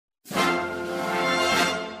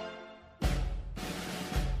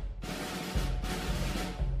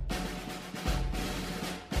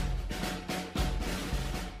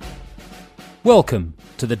Welcome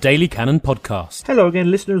to the Daily Cannon Podcast. Hello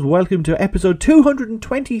again, listeners. Welcome to episode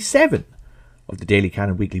 227 of the Daily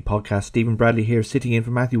Cannon Weekly Podcast. Stephen Bradley here, sitting in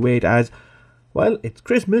for Matthew Wade as, well, it's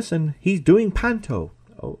Christmas and he's doing panto.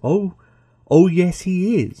 Oh, yes,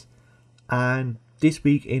 he is. And this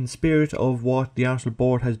week, in spirit of what the Arsenal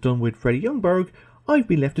board has done with Freddie Ljungberg, I've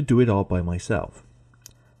been left to do it all by myself.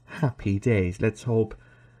 Happy days. Let's hope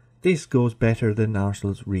this goes better than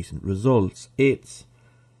Arsenal's recent results.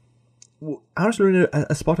 Arsenal are in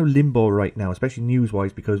a spot of limbo right now, especially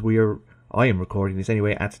news-wise, because I am recording this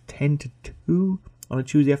anyway at 10 to 2 on a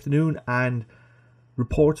Tuesday afternoon, and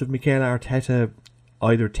reports of Mikel Arteta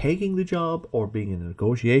either taking the job or being in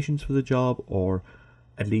negotiations for the job, or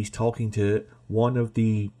at least talking to one of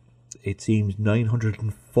the, it seems,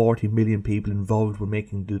 940 million people involved with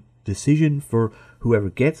making the decision for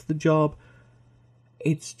whoever gets the job.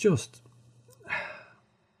 It's just,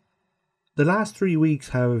 the last 3 weeks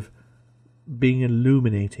have being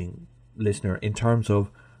illuminating, listener, in terms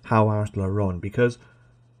of how Arsenal are run, because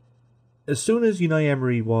as soon as Unai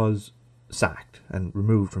Emery was sacked and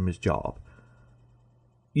removed from his job,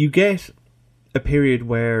 you get a period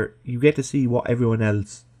where you get to see what everyone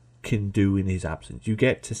else can do in his absence. You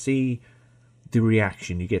get to see the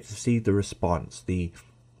reaction, you get to see the response,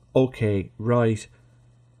 okay, right,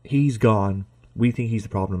 he's gone, we think he's the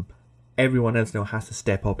problem, everyone else now has to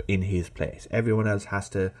step up in his place, everyone else has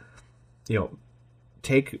to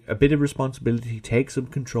take a bit of responsibility, take some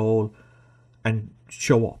control, and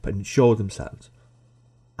show up and show themselves.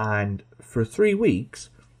 And for 3 weeks,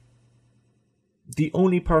 the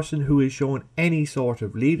only person who has shown any sort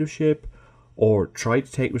of leadership or tried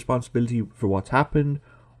to take responsibility for what's happened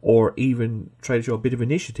or even try to show a bit of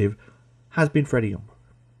initiative has been Freddie Ljungberg.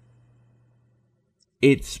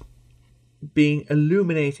 It's being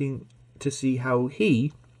illuminating to see how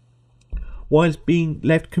he, whilst being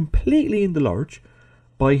left completely in the lurch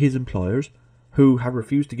by his employers, who have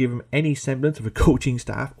refused to give him any semblance of a coaching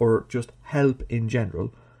staff or just help in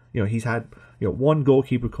general. He's had one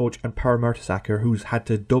goalkeeper coach and Per Mertesacker, who's had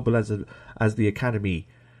to double as the academy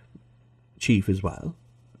chief as well.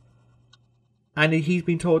 And he's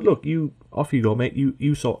been told, look, off you go, mate.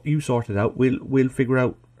 You sort it out. We'll figure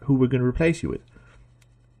out who we're going to replace you with.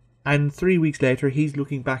 And 3 weeks later, he's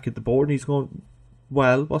looking back at the board and he's going,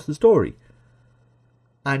 well, what's the story?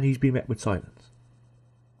 And he's been met with silence.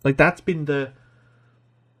 That's been the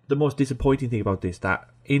most disappointing thing about this, that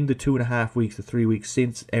in the 2.5 weeks to 3 weeks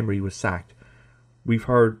since Emery was sacked, we've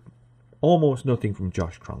heard almost nothing from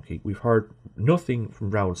Josh Kroenke. We've heard nothing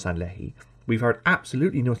from Raul Sanllehi. We've heard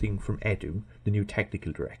absolutely nothing from Edu, the new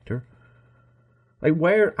technical director.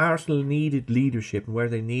 Where Arsenal needed leadership and where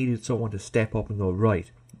they needed someone to step up and go,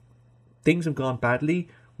 right, things have gone badly,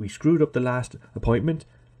 we screwed up the last appointment,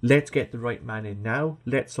 let's get the right man in now,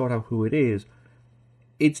 let's sort out who it is.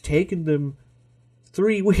 It's taken them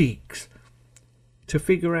 3 weeks to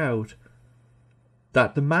figure out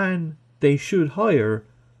that the man they should hire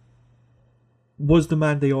was the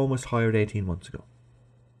man they almost hired 18 months ago.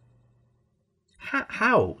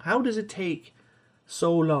 How? How does it take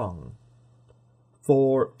so long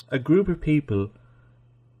for a group of people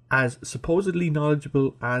as supposedly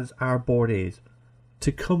knowledgeable as our board is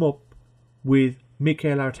to come up with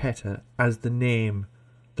Mikel Arteta as the name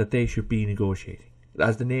that they should be negotiating,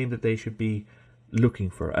 as the name that they should be looking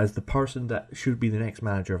for, as the person that should be the next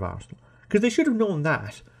manager of Arsenal? Because they should have known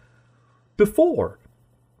that before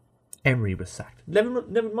Emery was sacked. Never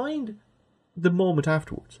mind the moment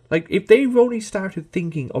afterwards. If they've only started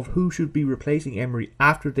thinking of who should be replacing Emery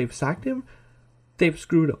after they've sacked him, they've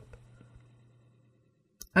screwed up.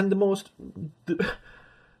 And the most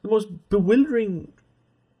bewildering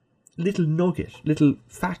little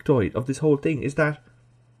factoid of this whole thing is that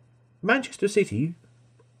Manchester City,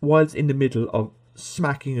 whilst in the middle of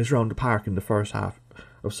smacking us around the park in the first half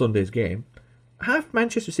of Sunday's game, half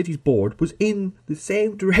Manchester City's board was in the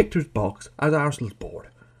same director's box as Arsenal's board.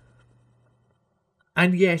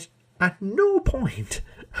 And yet, at no point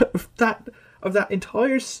of that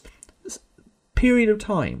entire period of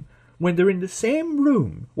time, when they're in the same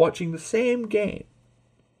room watching the same game,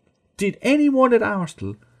 did anyone at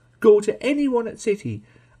Arsenal go to anyone at City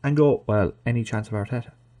and go, well, any chance of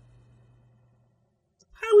Arteta?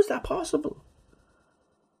 How is that possible?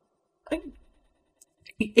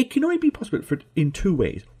 It can only be possible in two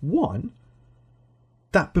ways. One,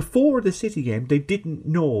 that before the City game, they didn't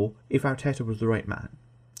know if Arteta was the right man.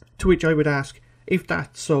 To which I would ask, if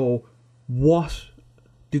that's so, what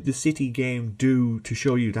did the City game do to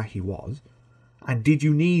show you that he was? And did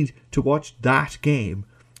you need to watch that game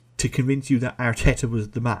to convince you that Arteta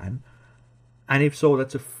was the man? And if so,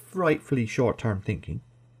 that's a frightfully short-term thinking.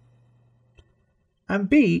 And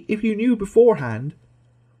B, if you knew beforehand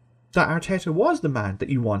that Arteta was the man that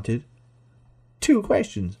you wanted, 2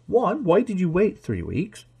 questions. 1, why did you wait 3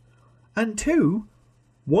 weeks? And 2,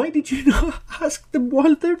 why did you not ask them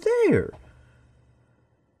while they're there?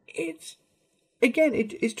 It's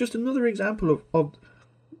just another example of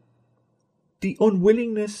the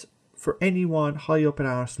unwillingness for anyone high up at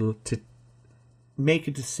Arsenal to make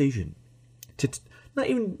a decision, to not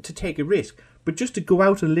even to take a risk, but just to go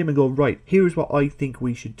out on a limb and go, right, here's what I think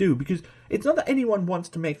we should do. Because it's not that anyone wants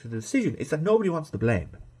to make the decision, it's that nobody wants to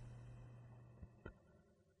blame.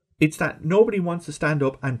 It's that nobody wants to stand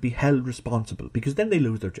up and be held responsible, because then they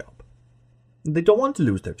lose their job. They don't want to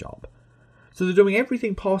lose their job. So they're doing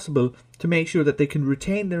everything possible to make sure that they can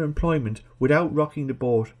retain their employment without rocking the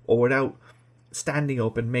boat or without standing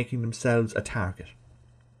up and making themselves a target.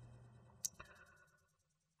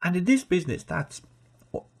 And in this business, that's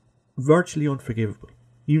virtually unforgivable.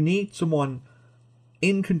 You need someone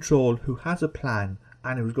in control who has a plan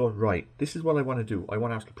and who's going, right, this is what I want to do. I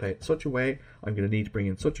want us to play it such a way. I'm going to need to bring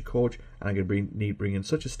in such a coach, and I'm going to need to bring in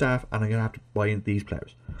such a staff, and I'm going to have to buy in these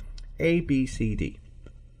players. A, B, C, D.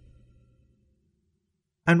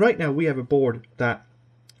 And right now we have a board that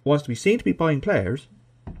wants to be seen to be buying players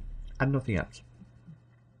and nothing else.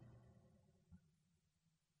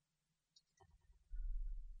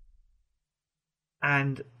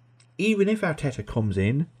 And even if Arteta comes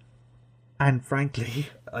in, and frankly,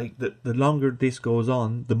 the longer this goes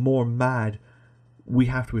on, the more mad we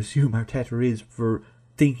have to assume Arteta is for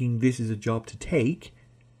thinking this is a job to take.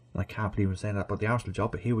 I can't believe I'm saying that about the Arsenal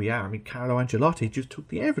job, but here we are. I mean, Carlo Ancelotti just took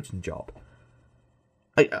the Everton job.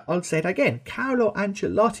 I'll say it again. Carlo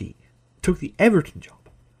Ancelotti took the Everton job.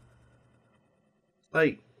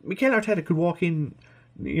 Mikel Arteta could walk in,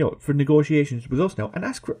 for negotiations with us now and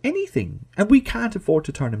ask for anything, and we can't afford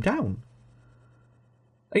to turn him down.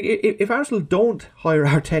 If Arsenal don't hire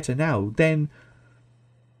Arteta now, then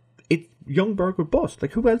it's Ljungberg or bust.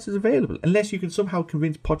 Who else is available? Unless you can somehow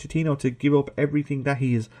convince Pochettino to give up everything that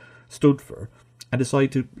he has stood for and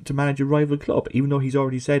decide to manage a rival club, even though he's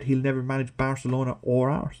already said he'll never manage Barcelona or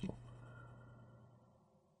Arsenal.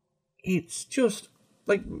 It's just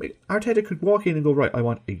Arteta could walk in and go, right, I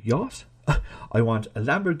want a yacht. I want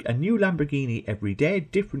a new Lamborghini every day,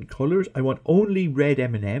 different colours. I want only red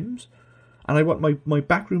M&Ms. And I want my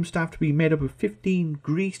backroom staff to be made up of 15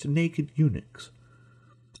 greased naked eunuchs.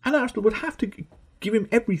 And Arsenal would have to give him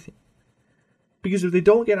everything. Because if they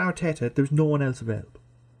don't get Arteta, there's no one else available.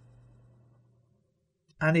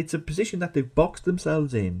 And it's a position that they've boxed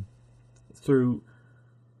themselves in through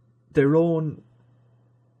their own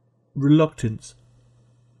reluctance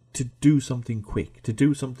to do something quick, to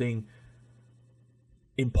do something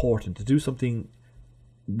important, to do something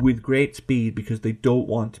with great speed, because they don't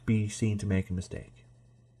want to be seen to make a mistake.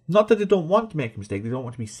 Not that they don't want to make a mistake, they don't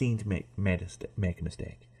want to be seen to make a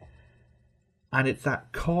mistake. And it's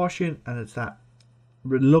that caution and it's that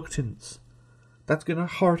reluctance that's going to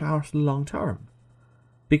hurt Arsenal long term.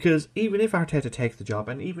 Because even if Arteta takes the job,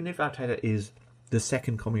 and even if Arteta is the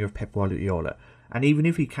second coming of Pep Guardiola, and even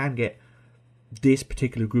if he can get this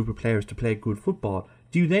particular group of players to play good football,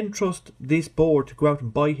 do you then trust this board to go out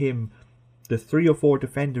and buy him the 3 or 4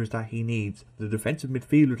 defenders that he needs, the defensive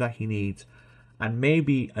midfielder that he needs, and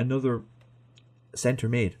maybe another centre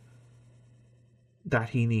mid that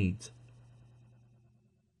he needs?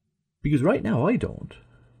 Because right now I don't.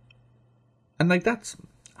 And that's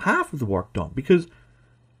half of the work done. Because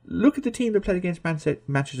look at the team that played against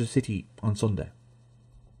Manchester City on Sunday.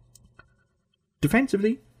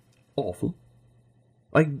 Defensively, awful.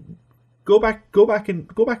 Go back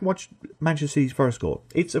and watch Manchester City's first goal.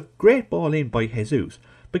 It's a great ball in by Jesus,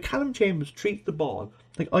 but Callum Chambers treats the ball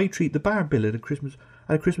like I treat the bar bill at a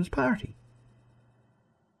Christmas party.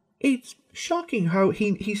 It's shocking how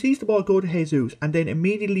he sees the ball go to Jesus and then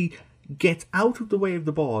immediately gets out of the way of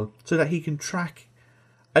the ball so that he can track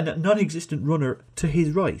a non-existent runner to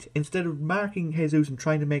his right instead of marking Jesus and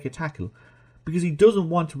trying to make a tackle, because he doesn't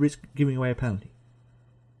want to risk giving away a penalty.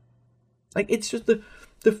 It's just the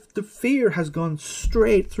fear has gone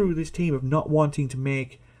straight through this team of not wanting to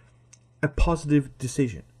make a positive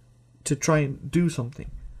decision to try and do something.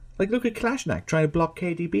 Look at Kolasinac trying to block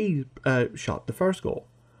KDB's shot, the first goal,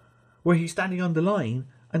 where he's standing on the line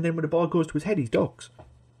and then when the ball goes to his head, he ducks.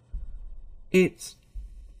 It's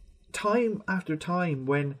time after time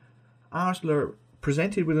when Arsenal are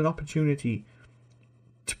presented with an opportunity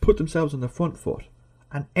to put themselves on the front foot,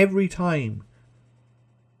 and every time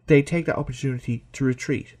they take that opportunity to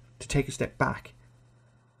retreat, to take a step back,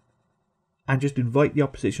 and just invite the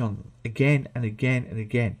opposition on them again and again and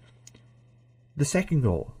again. The second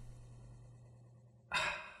goal,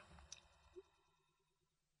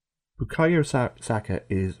 Bukayo Saka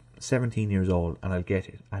is 17 years old, and I'll get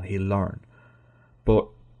it, and he'll learn. But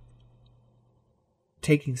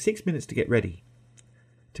taking 6 minutes to get ready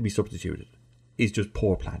to be substituted is just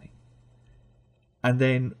poor planning. And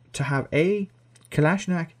then to have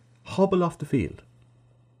Kolasinac hobble off the field.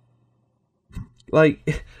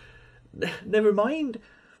 Like, never mind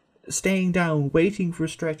staying down, waiting for a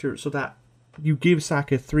stretcher so that you give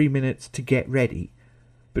Saka 3 minutes to get ready.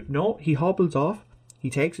 But no, he hobbles off, he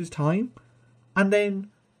takes his time, and then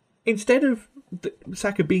instead of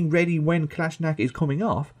Saka being ready when Kolasinac is coming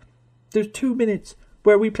off, there's 2 minutes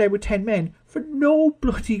where we play with 10 men for no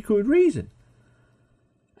bloody good reason.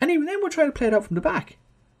 And even then we're trying to play it out from the back.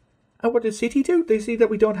 And what does City do? They see that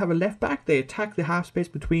we don't have a left back. They attack the half space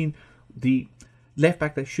between the left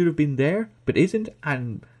back that should have been there but isn't,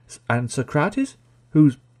 and Socrates,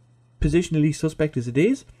 who's positionally suspect as it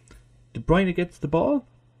is. De Bruyne gets the ball,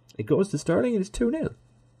 it goes to Sterling, and it's 2-0.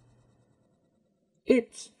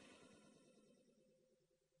 It's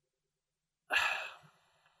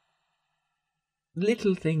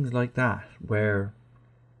little things like that where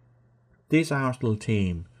this Arsenal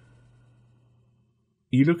team,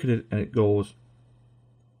 you look at it and it goes,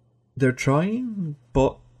 they're trying,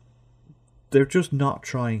 but they're just not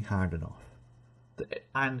trying hard enough.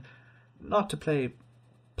 And not to play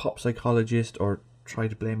pop psychologist or try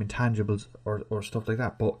to blame intangibles or stuff like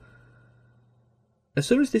that, but as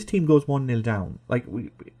soon as this team goes 1-0 down, like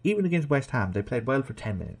even against West Ham, they played well for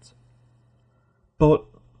 10 minutes. But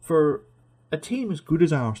for a team as good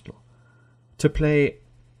as Arsenal to play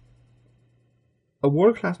a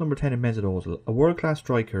world-class number 10 in Mesut Ozil, a world-class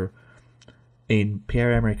striker in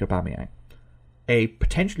Pierre-Emerick Aubameyang, a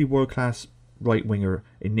potentially world-class right winger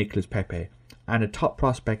in Nicolas Pepe, and a top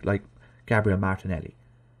prospect like Gabriel Martinelli,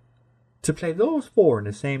 to play those four in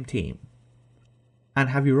the same team and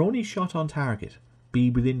have your only shot on target be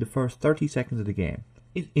within the first 30 seconds of the game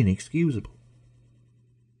is inexcusable.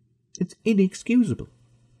 It's inexcusable.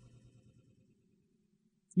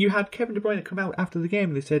 You had Kevin De Bruyne come out after the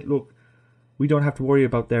game and they said, look, we don't have to worry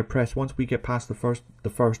about their press. Once we get past the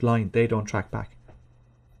first line, they don't track back.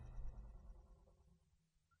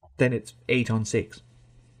 Then it's 8-on-6.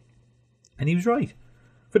 And he was right.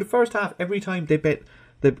 For the first half, every time they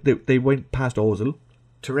went past Ozil,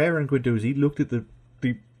 Torreira and Guendouzi looked at the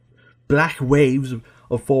black waves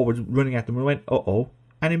of forwards running at them and went, uh-oh,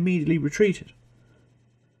 and immediately retreated.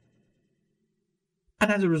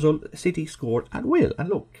 And as a result, City scored at will. And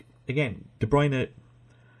look, again, De Bruyne,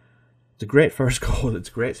 it's a great first goal, it's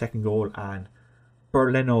a great second goal, and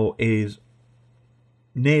Bernd Leno is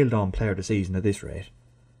nailed on player of the season at this rate,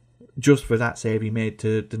 just for that save he made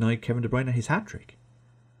to deny Kevin De Bruyne his hat-trick.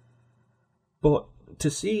 But to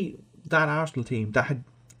see that Arsenal team that had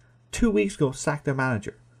 2 weeks ago sacked their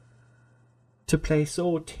manager, to play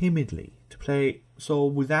so timidly, to play so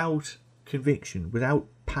without conviction, without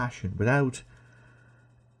passion, without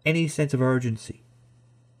any sense of urgency,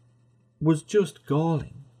 was just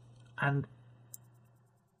galling. And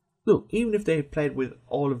look, even if they had played with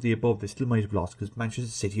all of the above, they still might have lost because Manchester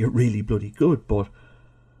City are really bloody good. But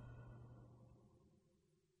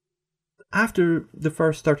after the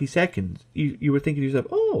first 30 seconds, you were thinking to yourself,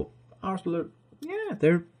 oh, Arsenal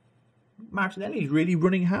are, Martinelli's really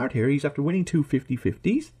running hard here. He's after winning 2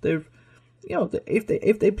 50-50s. They've,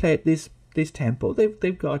 if they play at this tempo,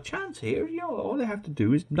 they've got a chance here. All they have to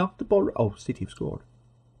do is knock the ball. Oh, City have scored,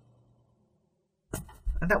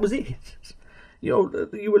 and that was it.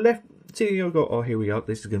 You were left sitting there and go, oh, here we go.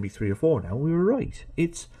 This is going to be 3 or 4 now. We were right.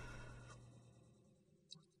 It's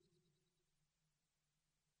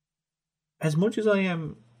as much as I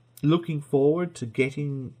am looking forward to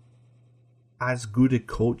getting as good a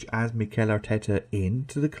coach as Mikel Arteta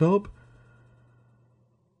into the club,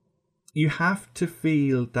 you have to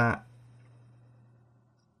feel that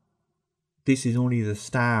this is only the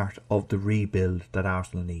start of the rebuild that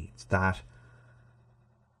Arsenal needs. That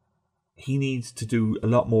he needs to do a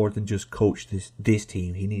lot more than just coach this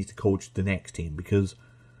team. He needs to coach the next team. Because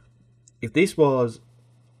if this was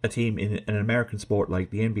a team in an American sport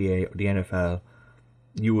like the NBA or the NFL,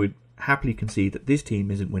 you would happily concede that this team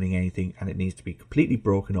isn't winning anything and it needs to be completely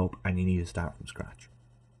broken up and you need to start from scratch.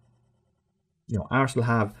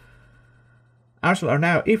 Arsenal are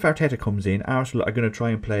now, if Arteta comes in, Arsenal are going to try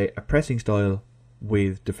and play a pressing style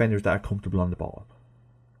with defenders that are comfortable on the ball.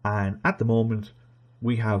 And at the moment,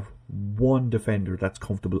 we have one defender that's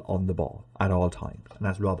comfortable on the ball at all times, and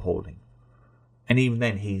that's Rob Holding. And even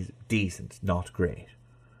then, he's decent, not great.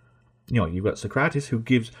 You've got Socrates who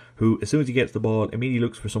as soon as he gets the ball, immediately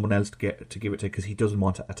looks for someone else to give it to because he doesn't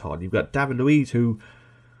want it at all. You've got David Luiz who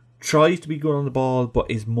tries to be good on the ball,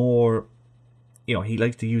 but is more, he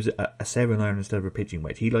likes to use a 7-iron instead of a pitching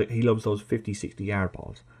wedge. He loves those 50, 60-yard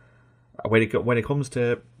balls. When it comes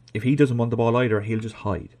to, if he doesn't want the ball either, he'll just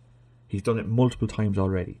hide. He's done it multiple times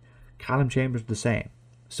already. Callum Chambers the same.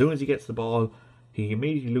 As soon as he gets the ball, he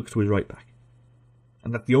immediately looks to his right back.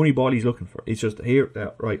 And that's the only ball he's looking for. It's just,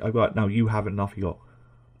 here, right, I've got it, now you have it and off you go.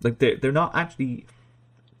 Like, they're not actually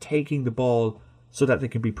taking the ball so that they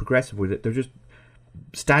can be progressive with it. They're just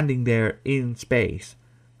standing there in space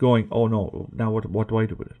going, oh no, now what do I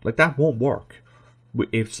do with it? Like, that won't work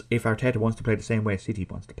if Arteta wants to play the same way City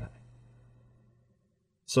wants to play.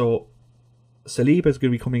 So Saliba is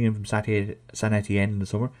going to be coming in from San Etienne in the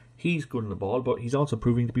summer. He's good on the ball, but he's also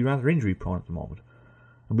proving to be rather injury prone at the moment.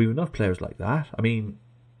 And we have enough players like that. I mean,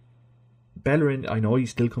 Bellerin, I know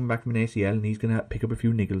he's still coming back from an ACL and he's going to pick up a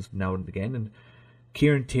few niggles now and again. And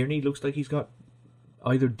Kieran Tierney looks like he's got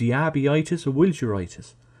either Diabyitis or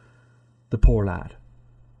Wilshire-itis. The poor lad.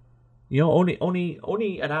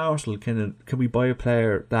 Only at Arsenal can we buy a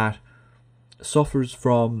player that suffers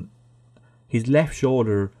from his left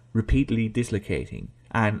shoulder repeatedly dislocating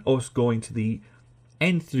and us going to the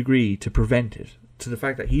nth degree to prevent it, to the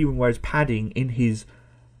fact that he even wears padding in his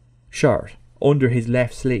shirt under his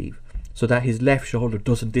left sleeve so that his left shoulder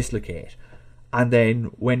doesn't dislocate, and then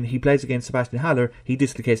when he plays against Sebastian Haller he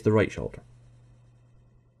dislocates the right shoulder.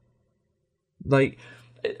 Like,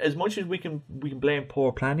 as much as we can blame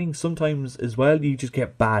poor planning, sometimes as well you just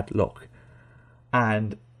get bad luck.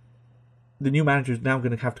 And the new manager is now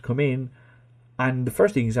going to have to come in, and the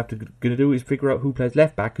first thing he's going to do is figure out who plays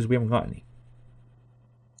left back, because we haven't got any.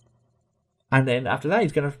 And then after that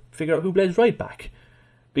he's going to figure out who plays right back,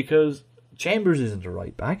 because Chambers isn't a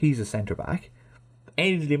right back, he's a centre back.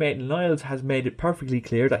 Ainsley Maitland-Niles has made it perfectly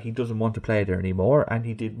clear that he doesn't want to play there anymore, and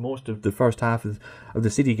he did most of the first half of the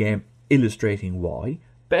City game illustrating why.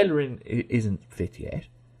 Bellerin isn't fit yet,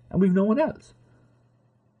 and we've no one else.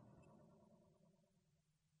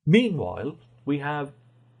 Meanwhile, we have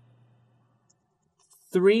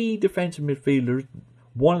 3 defensive midfielders.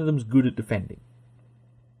 One of them's good at defending.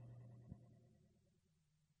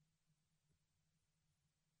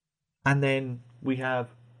 And then we have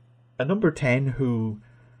a number 10 who,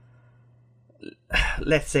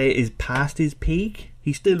 let's say, is past his peak.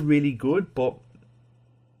 He's still really good, but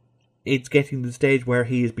it's getting to the stage where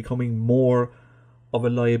he is becoming more of a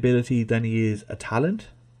liability than he is a talent.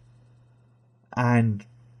 And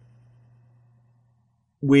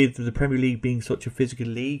with the Premier League being such a physical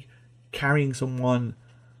league, carrying someone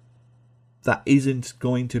that isn't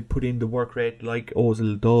going to put in the work rate like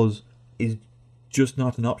Ozil does is just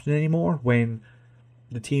not an option anymore, when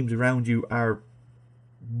the teams around you are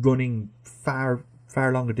running far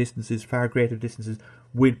longer distances, far greater distances,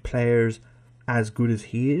 with players as good as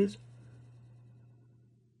he is.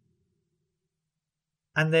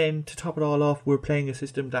 And then to top it all off, we're playing a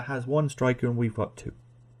system that has 1 striker and we've got 2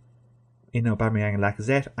 in Aubameyang and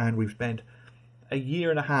Lacazette, and we've spent a year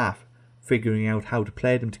and a half figuring out how to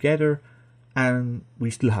play them together, and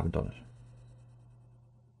we still haven't done it.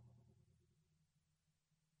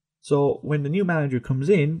 So when the new manager comes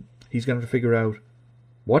in, he's going to have to figure out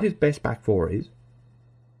what his best back four is.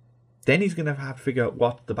 Then he's going to have to figure out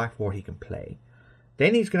what the back four he can play.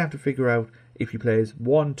 Then he's going to have to figure out if he plays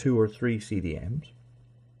 1, 2 or 3 CDMs.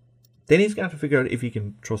 Then he's going to have to figure out if he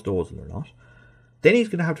can trust Ozil or not. Then he's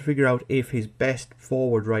going to have to figure out if his best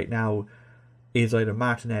forward right now is either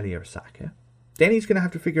Martinelli or Saka. Then he's going to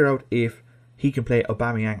have to figure out if he can play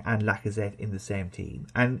Aubameyang and Lacazette in the same team.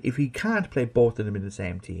 And if he can't play both of them in the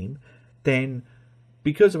same team, then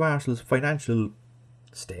because of Arsenal's financial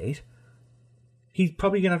state, he's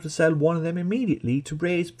probably going to have to sell one of them immediately to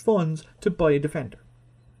raise funds to buy a defender.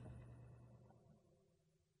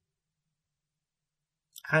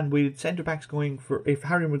 And with centre-backs going for, if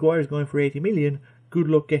Harry Maguire is going for 80 million, good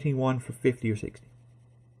luck getting one for 50 or 60.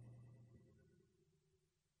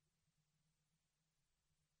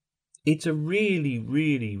 It's a really,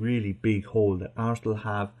 really, really big hole that Arsenal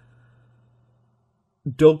have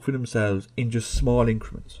dug for themselves in just small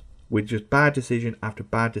increments, with just bad decision after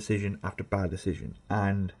bad decision after bad decision.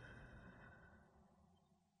 And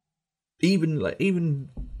even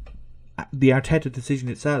the Arteta decision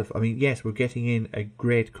itself, I mean, yes, we're getting in a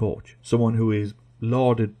great coach, someone who is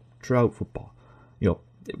lauded throughout football. You know,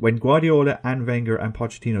 when Guardiola and Wenger and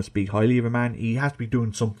Pochettino speak highly of a man, he has to be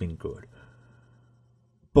doing something good.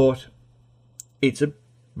 But it's a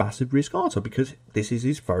massive risk also, because this is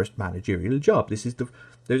his first managerial job.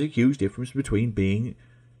 There's a huge difference between being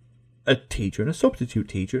a teacher and a substitute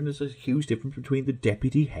teacher, and there's a huge difference between the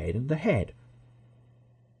deputy head and the head.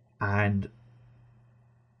 And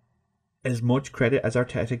as much credit as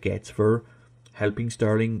Arteta gets for helping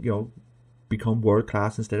Sterling, become world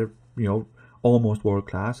class instead of, almost world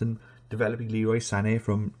class, and developing Leroy Sané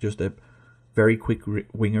from just a very quick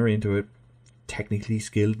winger into a technically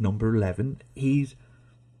skilled number 11.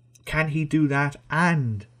 Can he do that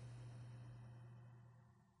and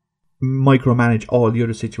micromanage all the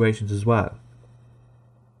other situations as well?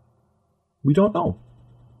 We don't know.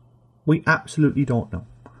 We absolutely don't know.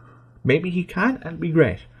 Maybe he can and it'd be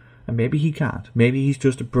great. And maybe he can't. Maybe he's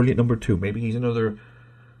just a brilliant number 2. Maybe he's another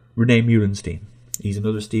Rene Meulenstein. He's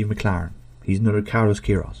another Steve McLaren. He's another Carlos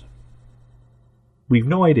Queiroz. We've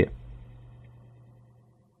no idea.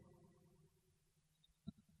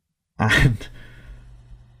 And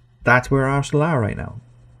that's where Arsenal are right now.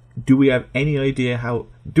 Do we have any idea how...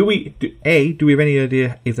 do we have any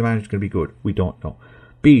idea if the manager's going to be good? We don't know.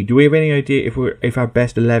 B, do we have any idea if our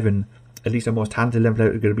best 11, at least our most talented 11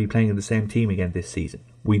 players, are going to be playing in the same team again this season?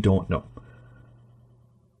 We don't know.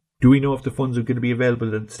 Do we know if the funds are going to be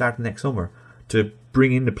available at the start of next summer to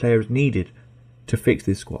bring in the players needed to fix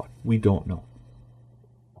this squad? We don't know.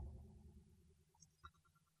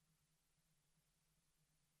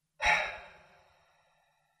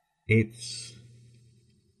 It's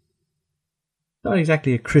not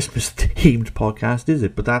exactly a Christmas-themed podcast, is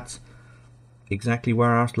it? But that's exactly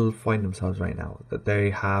where Arsenal find themselves right now. That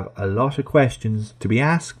they have a lot of questions to be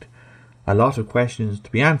asked, a lot of questions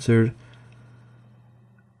to be answered,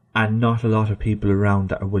 and not a lot of people around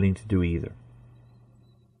that are willing to do either.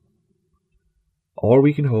 All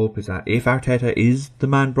we can hope is that if Arteta is the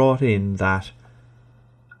man brought in, that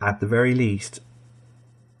at the very least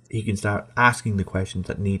he can start asking the questions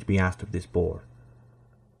that need to be asked of this board.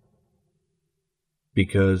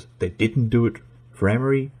 Because they didn't do it for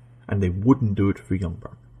Emery, and they wouldn't do it for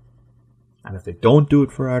Youngberg. And if they don't do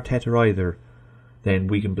it for Arteta either, then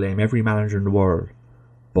we can blame every manager in the world.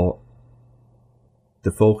 But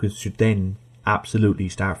the focus should then absolutely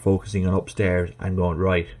start focusing on upstairs and going,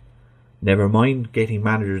 right, never mind getting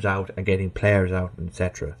managers out and getting players out,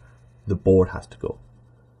 etc. The board has to go.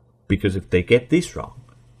 Because if they get this wrong,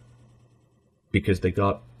 because they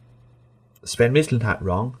got Sven Mislintat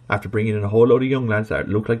wrong after bringing in a whole load of young lads that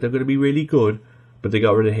look like they're going to be really good, but they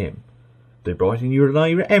got rid of him. They brought in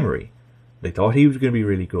Unai Emery. They thought he was going to be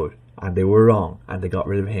really good, and they were wrong, and they got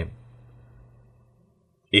rid of him.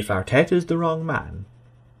 If Arteta is the wrong man,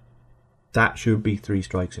 that should be 3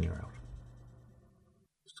 strikes and you're out.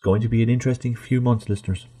 It's going to be an interesting few months,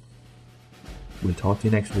 listeners. We'll talk to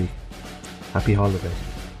you next week. Happy holidays.